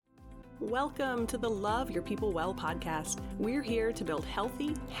Welcome to the Love Your People Well podcast. We're here to build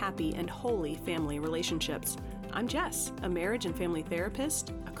healthy, happy, and holy family relationships. I'm Jess, a marriage and family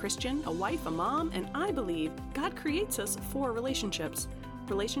therapist, a Christian, a wife, a mom, and I believe God creates us for relationships.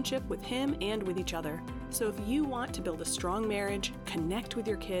 Relationship with Him and with each other. So if you want to build a strong marriage, connect with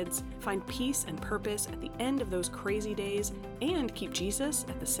your kids, find peace and purpose at the end of those crazy days, and keep Jesus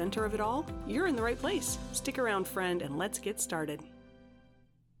at the center of it all, you're in the right place. Stick around, friend, and let's get started.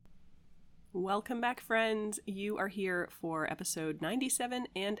 Welcome back, friends. You are here for episode 97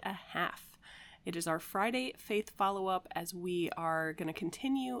 and a half. It is our Friday faith follow-up as we are going to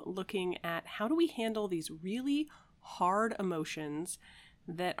continue looking at how do we handle these really hard emotions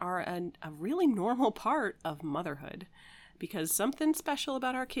that are a really normal part of motherhood. Because something special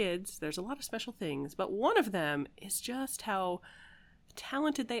about our kids, there's a lot of special things, but one of them is just how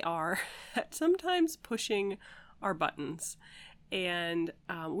talented they are at sometimes pushing our buttons. And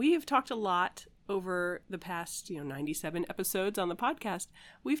we have talked a lot over the past 97 episodes on the podcast.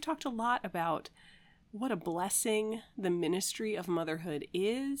 We've talked a lot about what a blessing the ministry of motherhood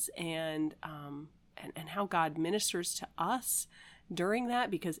is and how God ministers to us during that,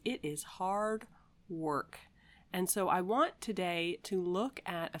 because it is hard work. And so I want today to look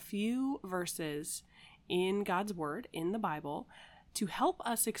at a few verses in God's Word, in the Bible, to help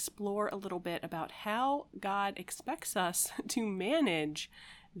us explore a little bit about how God expects us to manage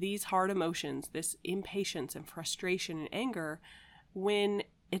these hard emotions, this impatience and frustration and anger, when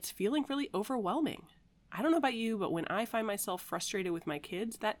it's feeling really overwhelming. I don't know about you, but when I find myself frustrated with my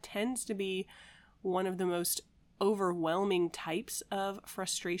kids, that tends to be one of the most overwhelming types of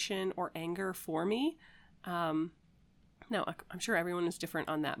frustration or anger for me. Now, I'm sure everyone is different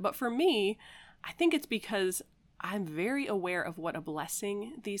on that, but for me, I think it's because I'm very aware of what a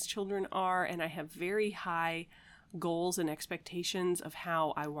blessing these children are, and I have very high goals and expectations of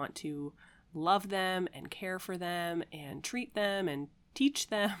how I want to love them and care for them and treat them and teach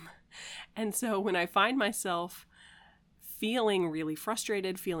them. And so when I find myself feeling really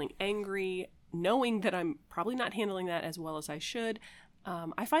frustrated, feeling angry, knowing that I'm probably not handling that as well as I should,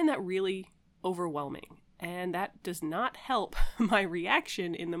 I find that really overwhelming. And that does not help my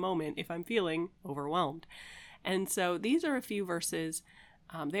reaction in the moment if I'm feeling overwhelmed. And so these are a few verses.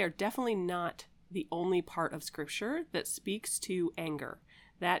 They are definitely not the only part of Scripture that speaks to anger.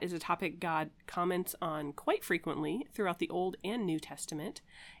 That is a topic God comments on quite frequently throughout the Old and New Testament.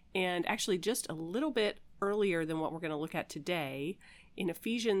 And actually just a little bit earlier than what we're going to look at today, in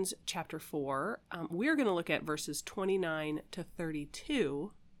Ephesians chapter 4, we're going to look at verses 29 to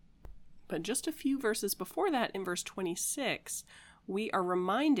 32. But just a few verses before that, in verse 26, we are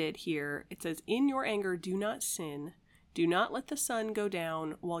reminded here, it says, "In your anger do not sin. Do not let the sun go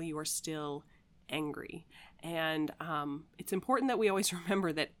down while you are still angry." And it's important that we always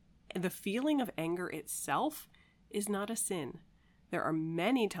remember that the feeling of anger itself is not a sin. There are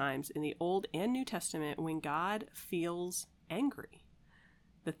many times in the Old and New Testament when God feels angry.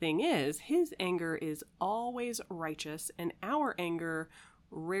 The thing is, His anger is always righteous, and our anger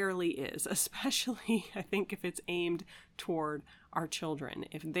rarely is, especially, I think, if it's aimed toward our children.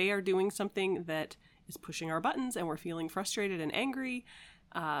 If they are doing something that is pushing our buttons and we're feeling frustrated and angry,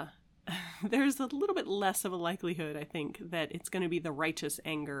 there's a little bit less of a likelihood, I think, that it's going to be the righteous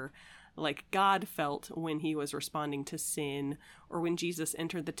anger like God felt when He was responding to sin, or when Jesus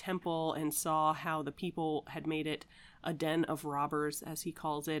entered the temple and saw how the people had made it a den of robbers, as He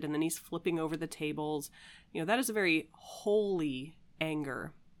calls it, and then He's flipping over the tables. That is a very holy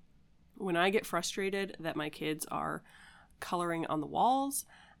anger. When I get frustrated that my kids are coloring on the walls,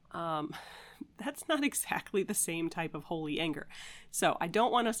 that's not exactly the same type of holy anger. So I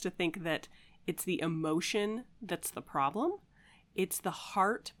don't want us to think that it's the emotion that's the problem. It's the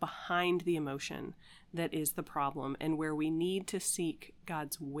heart behind the emotion that is the problem, and where we need to seek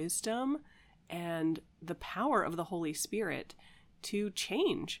God's wisdom and the power of the Holy Spirit to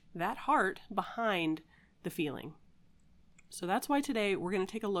change that heart behind the feeling. So that's why today we're going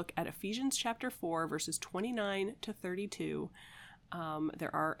to take a look at Ephesians chapter 4, verses 29 to 32.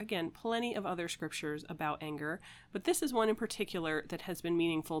 There are, again, plenty of other scriptures about anger, but this is one in particular that has been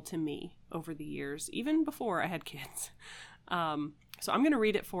meaningful to me over the years, even before I had kids. So I'm going to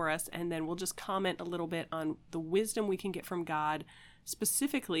read it for us, and then we'll just comment a little bit on the wisdom we can get from God,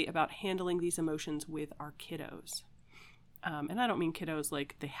 specifically about handling these emotions with our kiddos. And I don't mean kiddos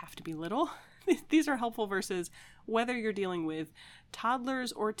like they have to be little. These are helpful verses, whether you're dealing with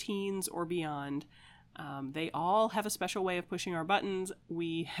toddlers or teens or beyond. They all have a special way of pushing our buttons.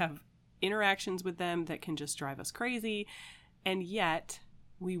 We have interactions with them that can just drive us crazy. And yet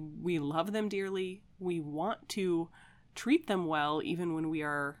we love them dearly. We want to treat them well even when we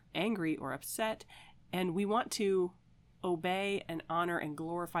are angry or upset, and we want to obey and honor and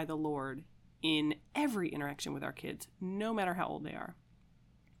glorify the Lord in every interaction with our kids, no matter how old they are.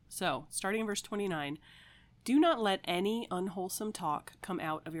 So, starting in verse 29, do not let any unwholesome talk come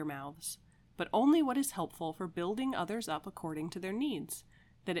out of your mouths, but only what is helpful for building others up according to their needs,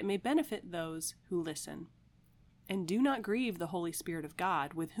 that it may benefit those who listen. And do not grieve the Holy Spirit of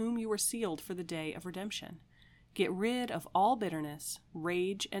God, with whom you were sealed for the day of redemption. Get rid of all bitterness,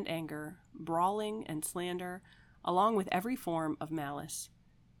 rage and anger, brawling and slander, along with every form of malice.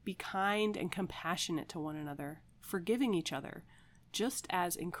 Be kind and compassionate to one another, forgiving each other, just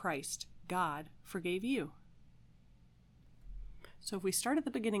as in Christ God forgave you. So if we start at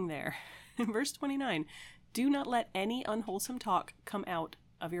the beginning there, in verse 29, do not let any unwholesome talk come out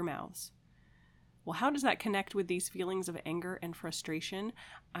of your mouths. Well, how does that connect with these feelings of anger and frustration?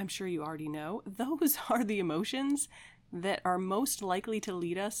 I'm sure you already know. Those are the emotions that are most likely to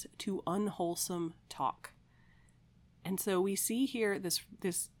lead us to unwholesome talk. And so we see here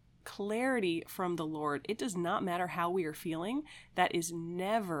this clarity from the Lord. It does not matter how we are feeling. That is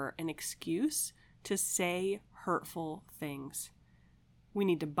never an excuse to say hurtful things. We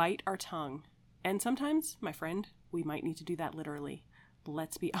need to bite our tongue. And sometimes, my friend, we might need to do that literally.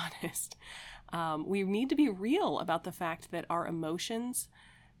 Let's be honest. We need to be real about the fact that our emotions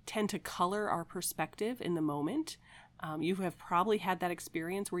tend to color our perspective in the moment. You have probably had that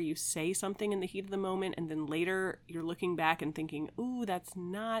experience where you say something in the heat of the moment and then later you're looking back and thinking, ooh, that's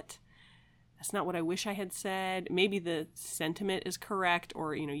not what I wish I had said. Maybe the sentiment is correct,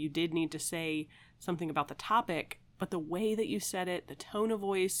 or you did need to say something about the topic, but the way that you said it, the tone of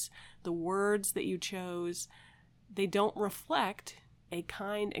voice, the words that you chose, they don't reflect a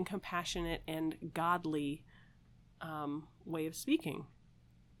kind and compassionate and godly way of speaking.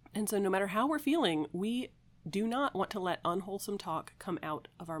 And so no matter how we're feeling, we do not want to let unwholesome talk come out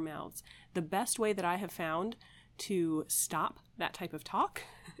of our mouths. The best way that I have found to stop that type of talk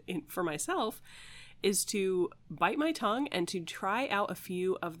for myself is to bite my tongue and to try out a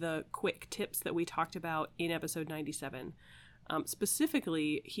few of the quick tips that we talked about in episode 97.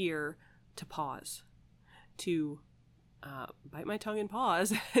 Specifically here, to pause, to bite my tongue and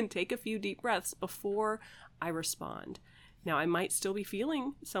pause and take a few deep breaths before I respond. Now, I might still be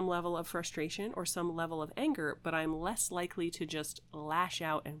feeling some level of frustration or some level of anger, but I'm less likely to just lash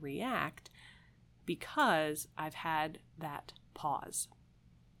out and react because I've had that pause.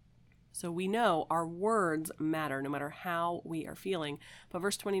 So we know our words matter no matter how we are feeling. But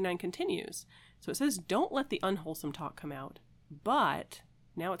verse 29 continues. So it says, don't let the unwholesome talk come out, but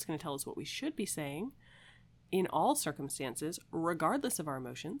now it's going to tell us what we should be saying in all circumstances, regardless of our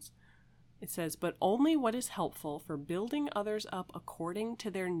emotions. It says, but only what is helpful for building others up according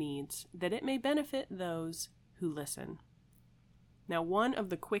to their needs, that it may benefit those who listen. Now, one of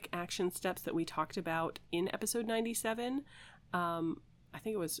the quick action steps that we talked about in episode 97, I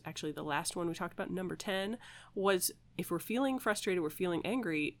think it was actually the last one we talked about, number 10, was if we're feeling frustrated, we're feeling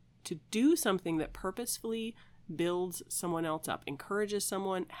angry, to do something that purposefully builds someone else up, encourages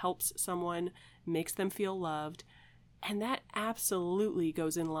someone, helps someone, makes them feel loved. And that absolutely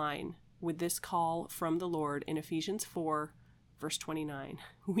goes in line with this call from the Lord in Ephesians 4, verse 29.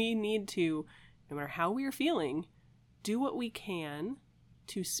 We need to, no matter how we are feeling, do what we can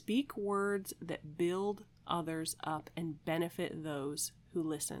to speak words that build others up and benefit those who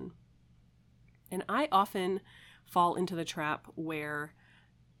listen. And I often fall into the trap where,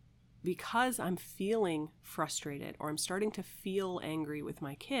 because I'm feeling frustrated or I'm starting to feel angry with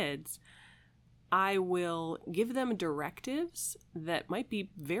my kids, I will give them directives that might be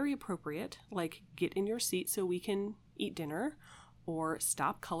very appropriate, like get in your seat so we can eat dinner, or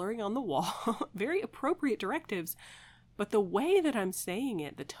stop coloring on the wall. Very appropriate directives. But the way that I'm saying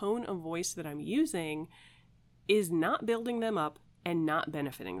it, the tone of voice that I'm using, is not building them up and not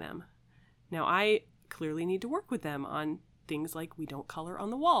benefiting them. Now, I clearly need to work with them on things like we don't color on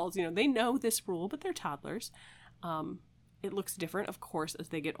the walls. They know this rule, but they're toddlers. It looks different, of course, as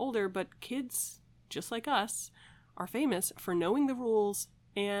they get older, but kids, just like us, are famous for knowing the rules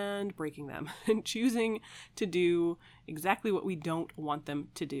and breaking them and choosing to do exactly what we don't want them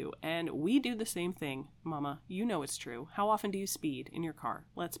to do. And we do the same thing, Mama. You know it's true. How often do you speed in your car?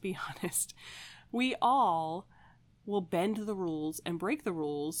 Let's be honest. We all will bend the rules and break the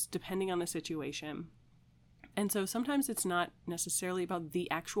rules depending on the situation. And so sometimes it's not necessarily about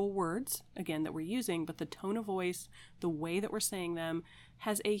the actual words, again, that we're using, but the tone of voice, the way that we're saying them,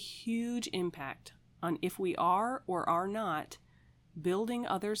 has a huge impact on if we are or are not building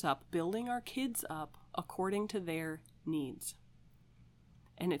others up, building our kids up according to their needs.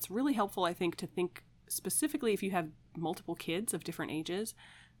 And it's really helpful, I think, to think specifically if you have multiple kids of different ages,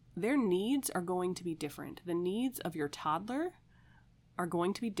 their needs are going to be different. The needs of your toddler are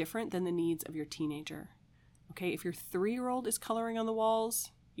going to be different than the needs of your teenager. Okay, if your 3-year-old is coloring on the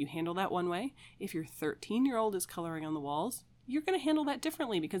walls, you handle that one way. If your 13-year-old is coloring on the walls, you're going to handle that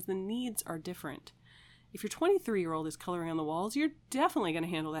differently because the needs are different. If your 23-year-old is coloring on the walls, you're definitely going to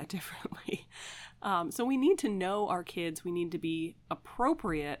handle that differently. So we need to know our kids. We need to be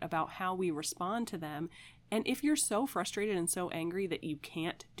appropriate about how we respond to them. And if you're so frustrated and so angry that you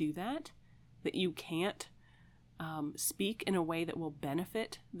can't do that you can't speak in a way that will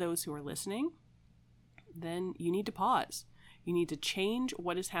benefit those who are listening, then you need to pause. You need to change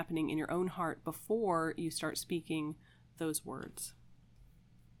what is happening in your own heart before you start speaking those words.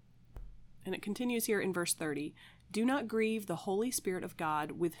 And it continues here in verse 30. Do not grieve the Holy Spirit of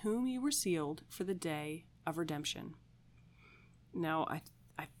God, with whom you were sealed for the day of redemption. Now,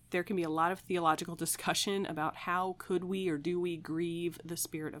 there can be a lot of theological discussion about how could we or do we grieve the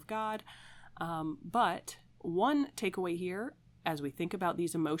Spirit of God. But one takeaway here, as we think about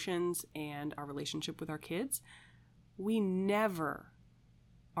these emotions and our relationship with our kids, we never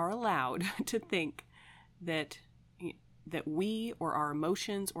are allowed to think that we or our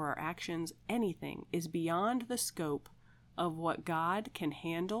emotions or our actions, anything, is beyond the scope of what God can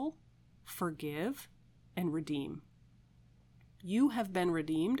handle, forgive, and redeem. You have been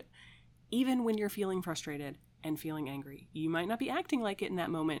redeemed even when you're feeling frustrated and feeling angry. You might not be acting like it in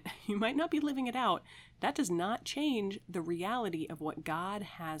that moment. You might not be living it out. That does not change the reality of what God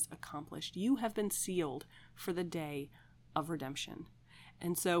has accomplished. You have been sealed for the day of redemption.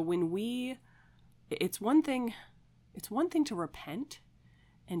 And so it's one thing to repent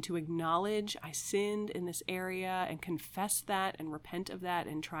and to acknowledge I sinned in this area and confess that and repent of that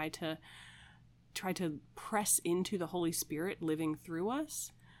and try to press into the Holy Spirit living through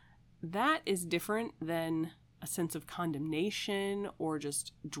us. That is different than a sense of condemnation or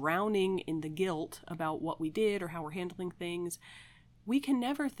just drowning in the guilt about what we did or how we're handling things. We can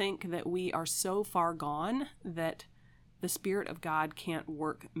never think that we are so far gone that the Spirit of God can't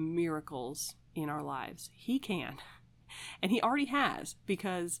work miracles in our lives. He can. And he already has,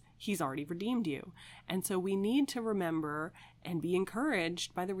 because he's already redeemed you. And so we need to remember and be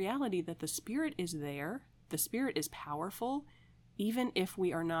encouraged by the reality that the Spirit is there. The Spirit is powerful, even if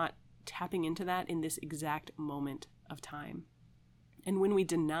we are not tapping into that in this exact moment of time. And when we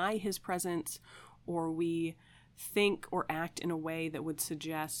deny his presence, or we think or act in a way that would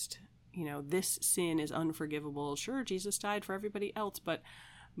suggest, this sin is unforgivable. Sure, Jesus died for everybody else, but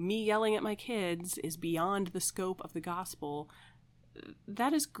me yelling at my kids is beyond the scope of the gospel.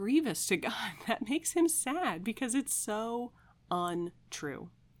 That is grievous to God. That makes him sad because it's so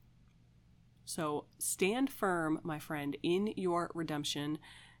untrue. So stand firm, my friend, in your redemption.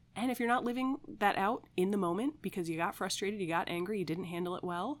 And if you're not living that out in the moment because you got frustrated, you got angry, you didn't handle it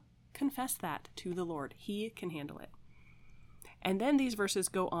well, confess that to the Lord. He can handle it. And then these verses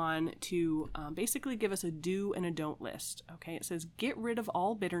go on to basically give us a do and a don't list. Okay, it says, get rid of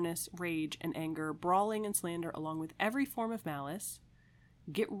all bitterness, rage, and anger, brawling and slander, along with every form of malice.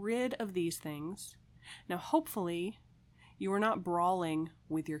 Get rid of these things. Now, hopefully, you are not brawling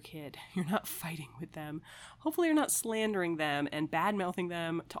with your kid. You're not fighting with them. Hopefully, you're not slandering them and bad-mouthing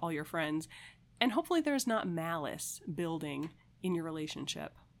them to all your friends. And hopefully, there's not malice building in your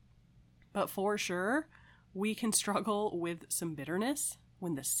relationship. But for sure, we can struggle with some bitterness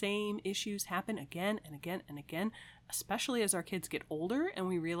when the same issues happen again and again and again, especially as our kids get older and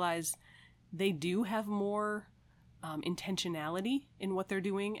we realize they do have more intentionality in what they're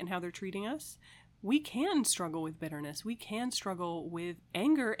doing and how they're treating us. We can struggle with bitterness. We can struggle with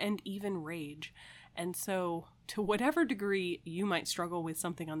anger and even rage. And so, to whatever degree you might struggle with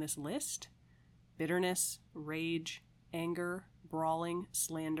something on this list, bitterness, rage, anger, brawling,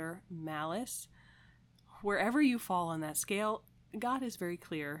 slander, malice, wherever you fall on that scale, God is very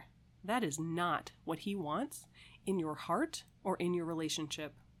clear. That is not what he wants in your heart or in your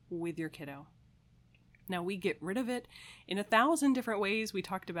relationship with your kiddo. Now, we get rid of it in 1,000 different ways. We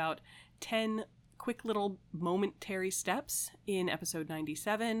talked about 10 quick little momentary steps in episode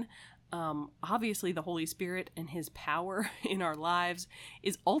 97. Obviously, the Holy Spirit and his power in our lives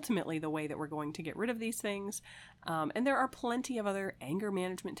is ultimately the way that we're going to get rid of these things. And there are plenty of other anger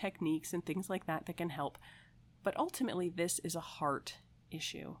management techniques and things like that that can help. But ultimately, this is a heart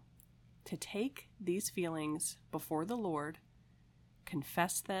issue. To take these feelings before the Lord,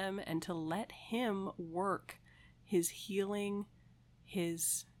 confess them, and to let him work his healing,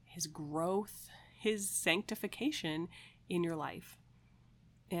 his growth, his sanctification in your life.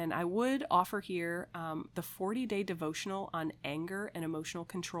 And I would offer here the 40-day devotional on anger and emotional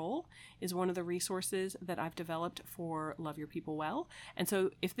control is one of the resources that I've developed for Love Your People Well. And so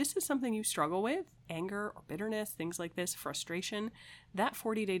if this is something you struggle with, anger or bitterness, things like this, frustration, that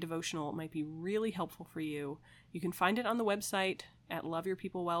 40-day devotional might be really helpful for you. You can find it on the website at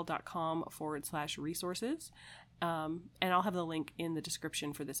loveyourpeoplewell.com/resources. And I'll have the link in the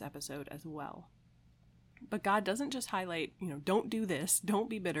description for this episode as well. But God doesn't just highlight, don't do this, don't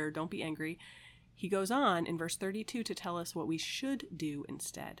be bitter, don't be angry. He goes on in verse 32 to tell us what we should do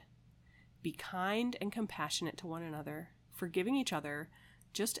instead. Be kind and compassionate to one another, forgiving each other,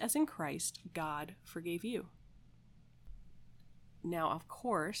 just as in Christ God forgave you. Now, of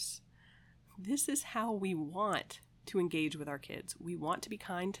course, this is how we want to engage with our kids. We want to be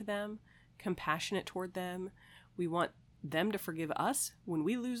kind to them, compassionate toward them. We want them to forgive us when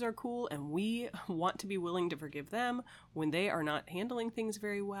we lose our cool, and we want to be willing to forgive them when they are not handling things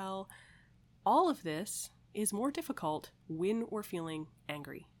very well. All of this is more difficult when we're feeling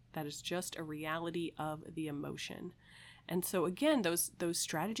angry. That is just a reality of the emotion. And so again, those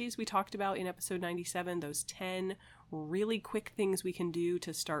strategies we talked about in episode 97, those 10 really quick things we can do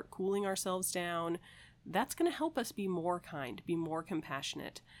to start cooling ourselves down, that's going to help us be more kind, be more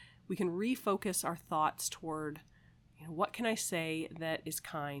compassionate. We can refocus our thoughts toward what can I say that is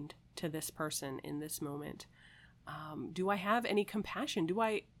kind to this person in this moment? Do I have any compassion? Do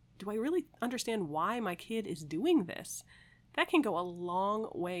I really understand why my kid is doing this? That can go a long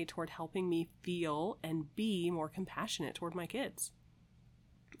way toward helping me feel and be more compassionate toward my kids.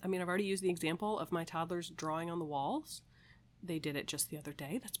 I've already used the example of my toddlers drawing on the walls. They did it just the other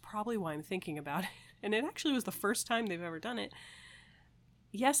day. That's probably why I'm thinking about it. And it actually was the first time they've ever done it.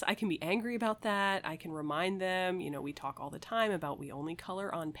 Yes, I can be angry about that. I can remind them, we talk all the time about we only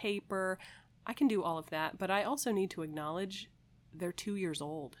color on paper. I can do all of that, but I also need to acknowledge they're 2 years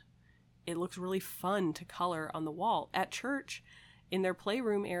old. It looks really fun to color on the wall. At church, in their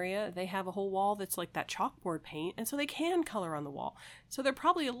playroom area, they have a whole wall that's like that chalkboard paint, and so they can color on the wall. So they're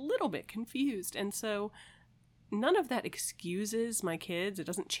probably a little bit confused, and so none of that excuses my kids. It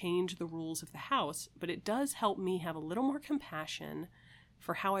doesn't change the rules of the house, but it does help me have a little more compassion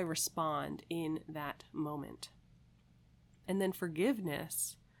for how I respond in that moment. And then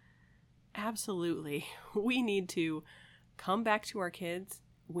forgiveness, absolutely. We need to come back to our kids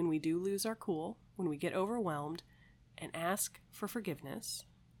when we do lose our cool, when we get overwhelmed, and ask for forgiveness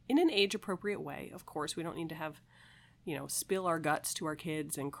in an age-appropriate way. Of course, we don't need to have, spill our guts to our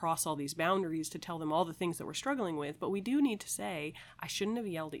kids and cross all these boundaries to tell them all the things that we're struggling with, but we do need to say, I shouldn't have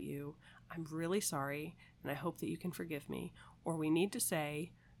yelled at you. I'm really sorry, and I hope that you can forgive me. Or we need to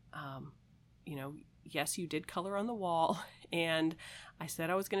say, yes, you did color on the wall, and I said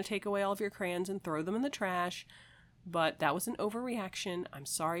I was going to take away all of your crayons and throw them in the trash, but that was an overreaction. I'm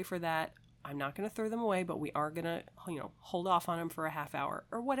sorry for that. I'm not going to throw them away, but we are going to, hold off on them for a half hour,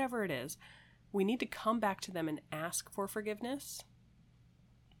 or whatever it is. We need to come back to them and ask for forgiveness.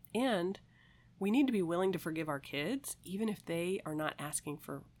 And we need to be willing to forgive our kids, even if they are not asking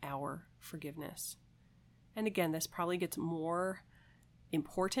for our forgiveness. And again, this probably gets more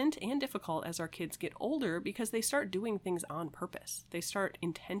important and difficult as our kids get older because they start doing things on purpose. They start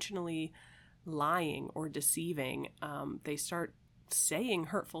intentionally lying or deceiving. They start saying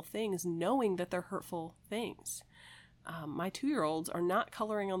hurtful things, knowing that they're hurtful things. My 2-year-olds are not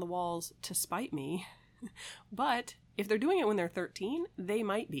coloring on the walls to spite me, but if they're doing it when they're 13, they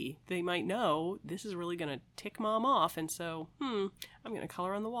might be. They might know this is really going to tick mom off, and so, I'm going to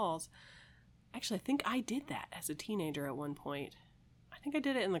color on the walls. Actually, I think I did that as a teenager at one point. I think I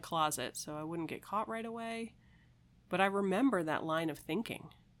did it in the closet so I wouldn't get caught right away. But I remember that line of thinking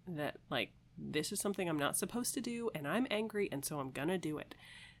that, this is something I'm not supposed to do, and I'm angry, and so I'm gonna do it.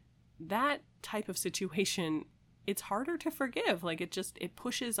 That type of situation, it's harder to forgive. It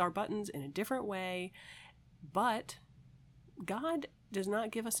pushes our buttons in a different way. But God does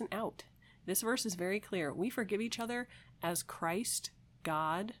not give us an out. This verse is very clear. We forgive each other as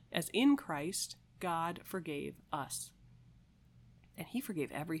in Christ, God forgave us. And he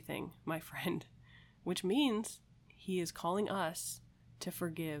forgave everything, my friend, which means he is calling us to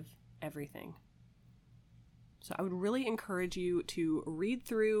forgive everything. So I would really encourage you to read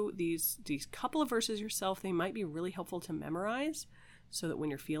through these couple of verses yourself. They might be really helpful to memorize so that when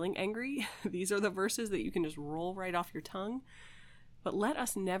you're feeling angry, these are the verses that you can just roll right off your tongue. But let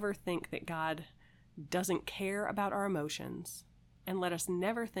us never think that God doesn't care about our emotions, and let us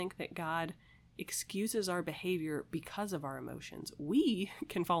never think that God excuses our behavior because of our emotions. We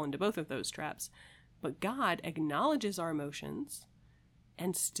can fall into both of those traps, but God acknowledges our emotions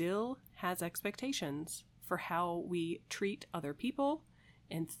and still has expectations for how we treat other people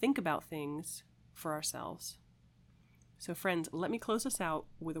and think about things for ourselves. So friends, let me close us out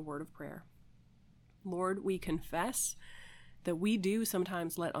with a word of prayer. Lord, we confess that we do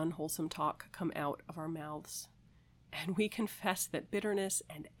sometimes let unwholesome talk come out of our mouths. And we confess that bitterness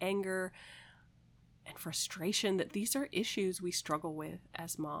and anger and frustration, that these are issues we struggle with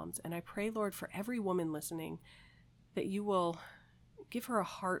as moms. And I pray, Lord, for every woman listening, that you will give her a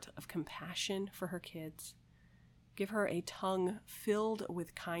heart of compassion for her kids. Give her a tongue filled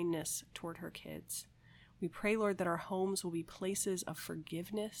with kindness toward her kids. We pray, Lord, that our homes will be places of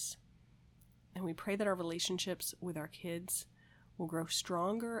forgiveness. And we pray that our relationships with our kids will grow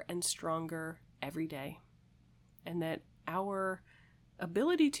stronger and stronger every day. And that our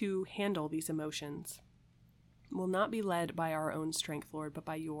ability to handle these emotions will not be led by our own strength, Lord, but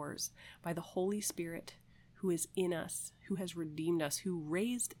by yours, by the Holy Spirit who is in us, who has redeemed us, who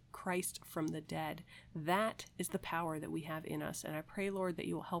raised Christ from the dead. That is the power that we have in us. And I pray, Lord, that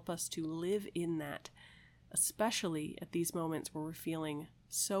you will help us to live in that, especially at these moments where we're feeling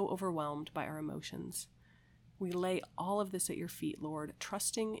so overwhelmed by our emotions. We lay all of this at your feet, Lord,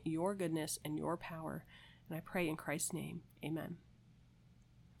 trusting your goodness and your power. And I pray in Christ's name, amen.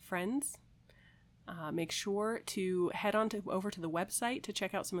 Friends, make sure to head over to the website to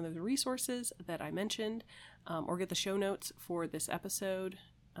check out some of the resources that I mentioned, or get the show notes for this episode,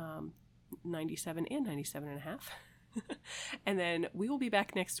 97 and 97 and a half. And then we will be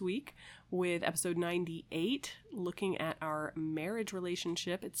back next week with episode 98, looking at our marriage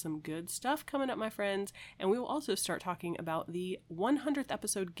relationship. It's some good stuff coming up, my friends. And we will also start talking about the 100th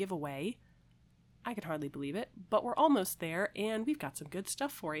episode giveaway. I can hardly believe it, but we're almost there, and we've got some good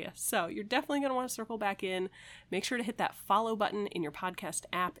stuff for you. So you're definitely going to want to circle back in. Make sure to hit that follow button in your podcast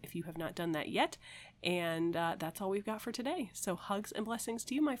app if you have not done that yet. And that's all we've got for today. So hugs and blessings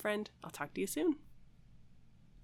to you, my friend. I'll talk to you soon.